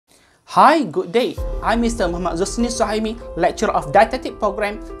Hi, good day. I'm Mr. Muhammad Zusni Suhaimi, Lecturer of Dietetics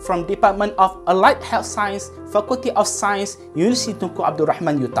Program from Department of Allied Health Science, Faculty of Science, Universiti Tunku Abdul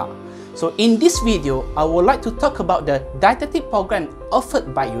Rahman, UTAR. So in this video, I would like to talk about the Dietetics Program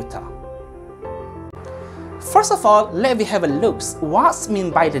offered by UTAR. First of all, let me have a look what's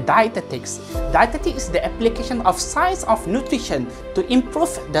meant by the dietetics. Dietetics is the application of science of nutrition to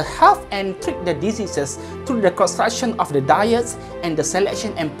improve the health and treat the diseases through the construction of the diets and the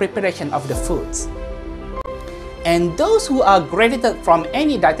selection and preparation of the foods. And those who are graduated from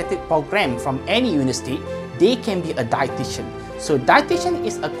any dietetic program from any university, they can be a dietitian. So dietitian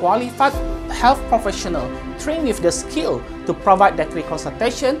is a qualified health professional trained with the skill to provide dietary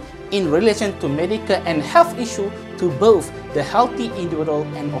consultation in relation to medical and health issue to both the healthy individual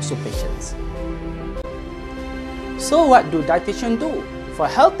and also patients. So what do dietitians do? For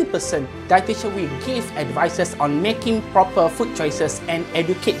healthy person, dietitian will give advices on making proper food choices and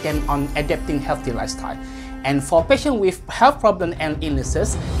educate them on adapting healthy lifestyle. And for patients with health problems and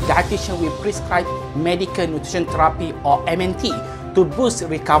illnesses, dietitian will prescribe medical nutrition therapy or MNT to boost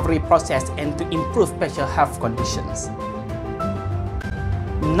recovery process and to improve patient health conditions.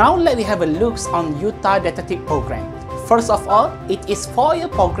 Now let me have a look on UTAR Dietetic Program. First of all, it is a 4-year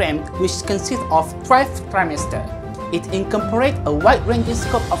program which consists of 12 trimesters. It incorporates a wide-ranging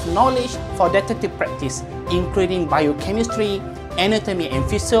scope of knowledge for dietetic practice, including biochemistry, anatomy and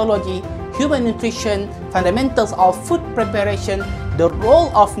physiology, human nutrition, fundamentals of food preparation, the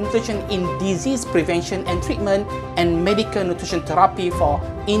role of nutrition in disease prevention and treatment, and medical nutrition therapy for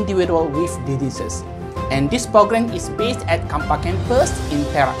individuals with diseases. And this program is based at Kampa campus in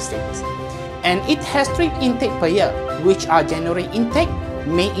Perak State. And it has 3 intakes per year, which are January intake,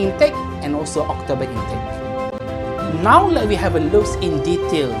 May intake, and also October intake. Now let me have a look in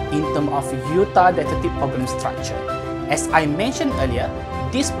detail in terms of UTAR Dietetic Program structure. As I mentioned earlier,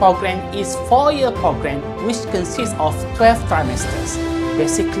 this program is a 4-year program which consists of 12 trimesters.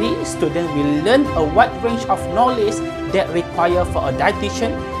 Basically, students will learn a wide range of knowledge that require for a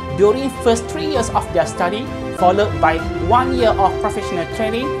dietitian during first 3 years of their study, followed by 1 year of professional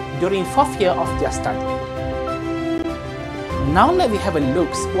training during 4th year of their study. Now let me have a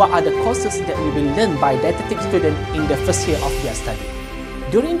look what are the courses that will be learned by dietetic students in the first year of their study.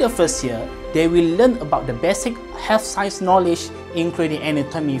 During the first year, they will learn about the basic health science knowledge, including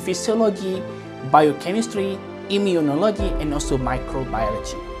anatomy, physiology, biochemistry, immunology, and also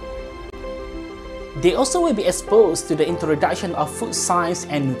microbiology. They also will be exposed to the introduction of food science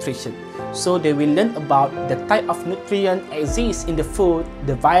and nutrition. So they will learn about the type of nutrient exists in the food,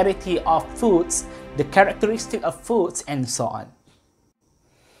 the variety of foods, the characteristic of foods, and so on.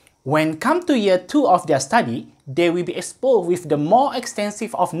 When come to year 2 of their study, they will be exposed with the more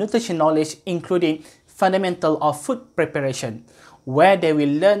extensive of nutrition knowledge, including fundamental of food preparation, where they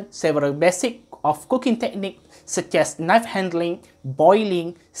will learn several basic of cooking techniques such as knife handling,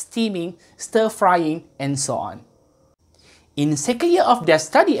 boiling, steaming, stir-frying, and so on. In second year of their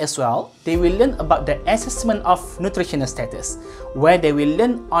study as well, they will learn about the assessment of nutritional status, where they will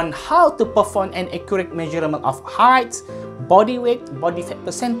learn on how to perform an accurate measurement of height, body weight, body fat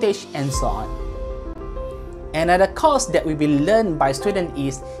percentage, and so on. Another course that will be learned by students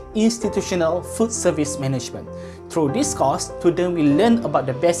is Institutional Food Service Management. Through this course, students will learn about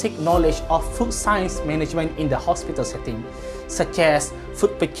the basic knowledge of food science management in the hospital setting, such as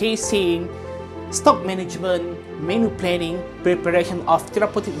food purchasing, stock management, menu planning, preparation of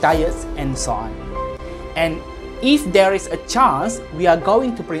therapeutic diets, and so on. And if there is a chance, we are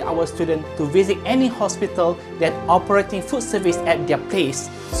going to bring our students to visit any hospital that operating food service at their place,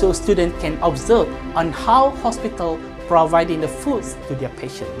 so students can observe on how hospital providing the foods to their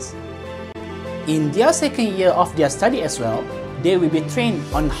patients. In their second year of their study as well, they will be trained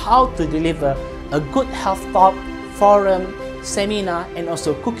on how to deliver a good health talk, forum, seminar, and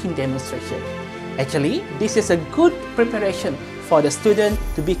also cooking demonstration. Actually, this is a good preparation for the student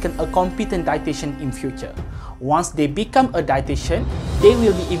to become a competent dietitian in future. Once they become a dietitian, they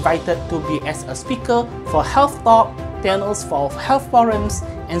will be invited to be as a speaker for health talk, panels for health forums,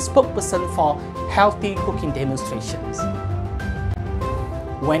 and spokesperson for healthy cooking demonstrations.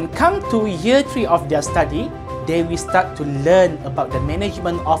 When come to year 3 of their study, they will start to learn about the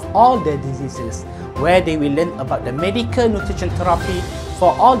management of all the diseases, where they will learn about the medical nutrition therapy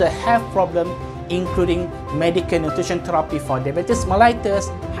for all the health problems, including medical nutrition therapy for diabetes mellitus,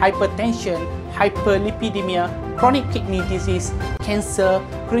 hypertension, hyperlipidemia, chronic kidney disease, cancer,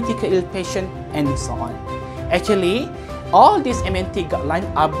 critical ill patient, and so on. Actually, all these MNT guidelines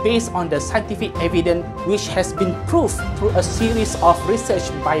are based on the scientific evidence which has been proved through a series of research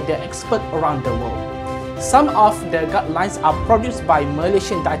by the experts around the world. Some of the guidelines are produced by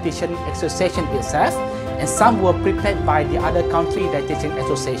Malaysian Dietitian Association itself, and some were prepared by the other country Dietitian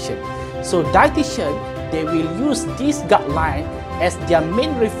Association. So dietitian, they will use this guideline as their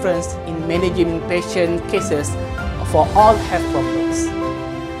main reference in managing patient cases for all health problems.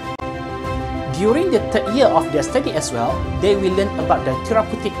 During the third year of their study as well, they will learn about the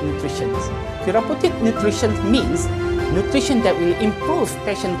therapeutic nutrition. Therapeutic nutrition means nutrition that will improve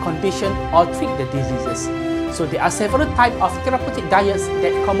patient condition or treat the diseases. So there are several types of therapeutic diets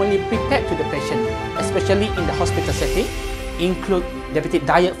that commonly prepared to the patient, especially in the hospital setting, include diabetic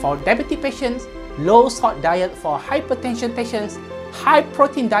diet for diabetic patients, low salt diet for hypertension patients, high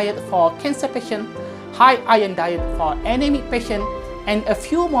protein diet for cancer patients, high iron diet for anemic patients, and a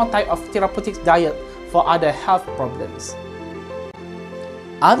few more types of therapeutic diet for other health problems.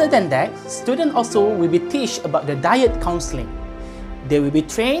 Other than that, students also will be taught about the diet counseling. They will be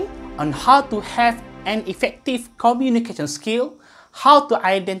trained on how to have an effective communication skill, how to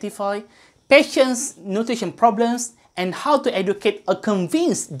identify patients' nutrition problems, and how to educate or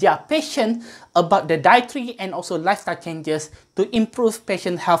convince their patient about the dietary and also lifestyle changes to improve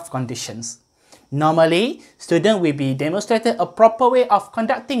patient health conditions. Normally, students will be demonstrated a proper way of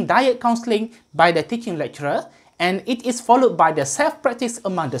conducting diet counseling by the teaching lecturer, and it is followed by the self-practice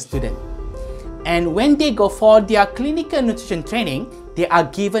among the students. And when they go for their clinical nutrition training, they are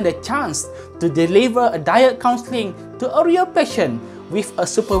given a chance to deliver a diet counseling to a real patient with a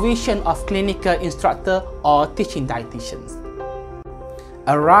supervision of clinical instructor or teaching dietitians.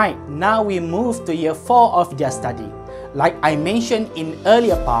 Alright, now we move to year 4 of their study. Like I mentioned in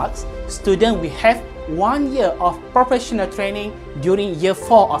earlier parts, students will have 1 year of professional training during year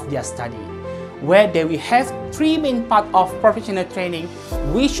 4 of their study, where they will have 3 main parts of professional training,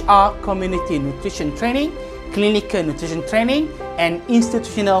 which are community nutrition training, clinical nutrition training, and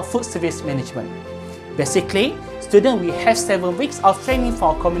institutional food service management. Basically, students will have 7 weeks of training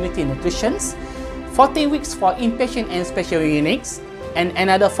for community nutrition, 14 weeks for inpatient and special units, and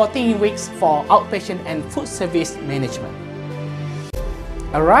another 14 weeks for outpatient and food service management.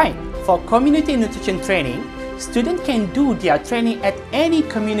 Alright, for community nutrition training, students can do their training at any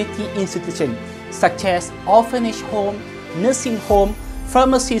community institution such as orphanage home, nursing home,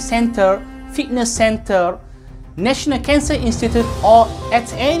 pharmacy center, fitness center, National Cancer Institute, or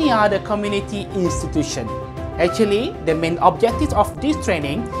at any other community institution. Actually, the main objective of this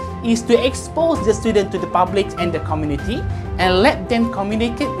training is to expose the student to the public and the community and let them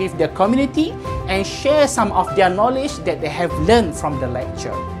communicate with the community and share some of their knowledge that they have learned from the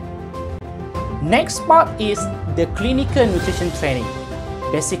lecture. Next part is the clinical nutrition training.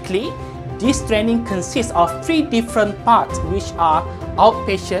 Basically, this training consists of 3 different parts, which are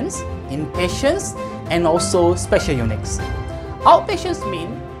outpatients, inpatients, and also special units. Outpatients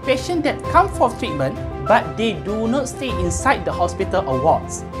mean patients that come for treatment but they do not stay inside the hospital or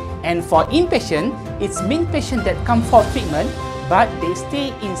wards. And for inpatient, it's mean patients that come for treatment but they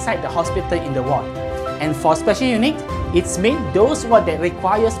stay inside the hospital in the ward. And for special unit, it's mean those that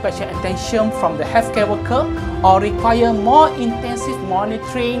require special attention from the healthcare worker or require more intensive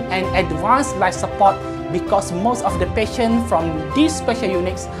monitoring and advanced life support, because most of the patients from these special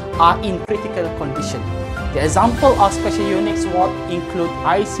units are in critical condition. The example of special units ward include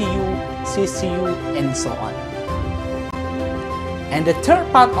ICU, CCU, and so on. And the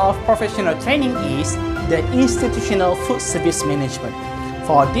third part of professional training is the institutional food service management.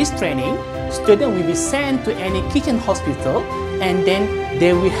 For this training, students will be sent to any kitchen hospital and then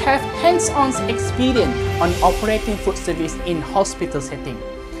they will have hands-on experience on operating food service in hospital setting.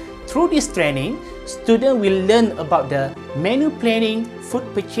 Through this training, students will learn about the menu planning, food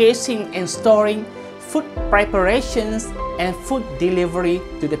purchasing and storing, food preparations, and food delivery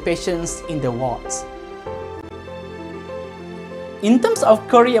to the patients in the wards. In terms of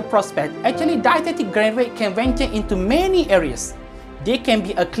career prospect, actually dietetic graduate can venture into many areas. They can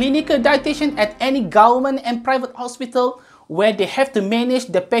be a clinical dietitian at any government and private hospital where they have to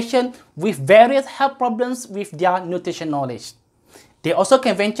manage the patient with various health problems with their nutrition knowledge. They also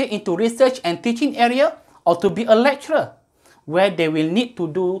can venture into research and teaching area, or to be a lecturer, where they will need to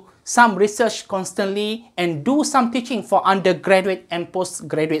do some research constantly and do some teaching for undergraduate and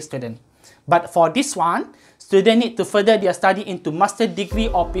postgraduate students. But for this one, students need to further their study into master degree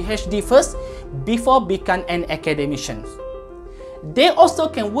or PhD first before becoming an academician. They also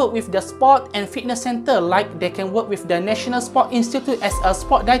can work with the sport and fitness center, like they can work with the National Sport Institute as a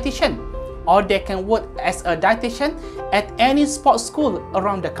sport dietitian, or they can work as a dietitian at any sports school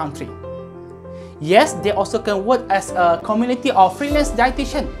around the country. Yes, they also can work as a community or freelance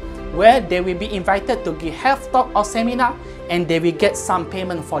dietitian, where they will be invited to give health talk or seminar and they will get some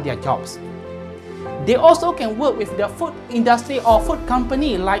payment for their jobs. They also can work with the food industry or food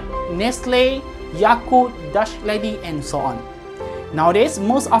company like Nestle, Yakult, Dutch Lady, and so on. Nowadays,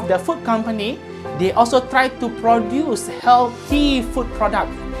 most of the food company, they also try to produce healthy food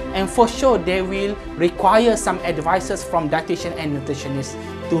products, and for sure they will require some advices from dietitian and nutritionists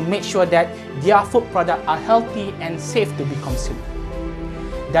to make sure that their food products are healthy and safe to be consumed.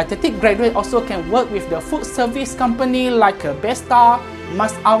 Dietetic graduates also can work with the food service company like Besta,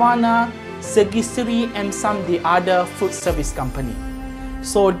 Mas Awana, Segisri, and some of the other food service company.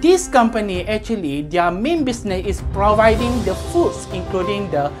 So this company actually, their main business is providing the foods,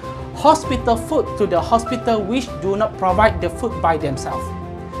 including the hospital food to the hospital which do not provide the food by themselves.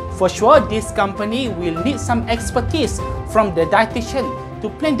 For sure, this company will need some expertise from the dietitian to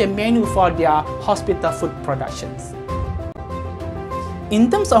plan the menu for their hospital food productions. In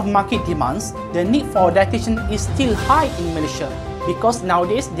terms of market demands, the need for dietitian is still high in Malaysia because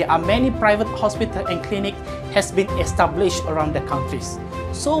nowadays there are many private hospitals and clinics has been established around the countries.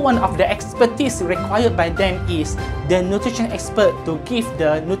 So one of the expertise required by them is the nutrition expert to give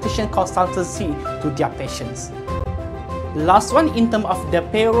the nutrition consultancy to their patients. Last one, in terms of the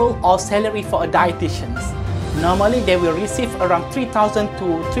payroll or salary for a dietitians. Normally they will receive around 3,000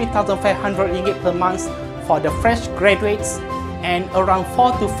 to 3,500 ringgit per month for the fresh graduates and around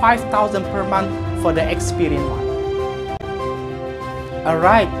 4,000 to 5,000 per month for the experienced one.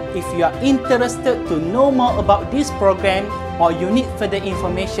 Alright, if you are interested to know more about this program or you need further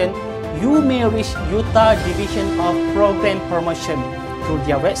information, you may reach UTAR Division of Program Promotion through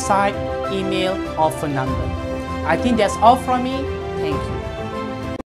their website, email, or phone number. I think that's all from me. Thank you.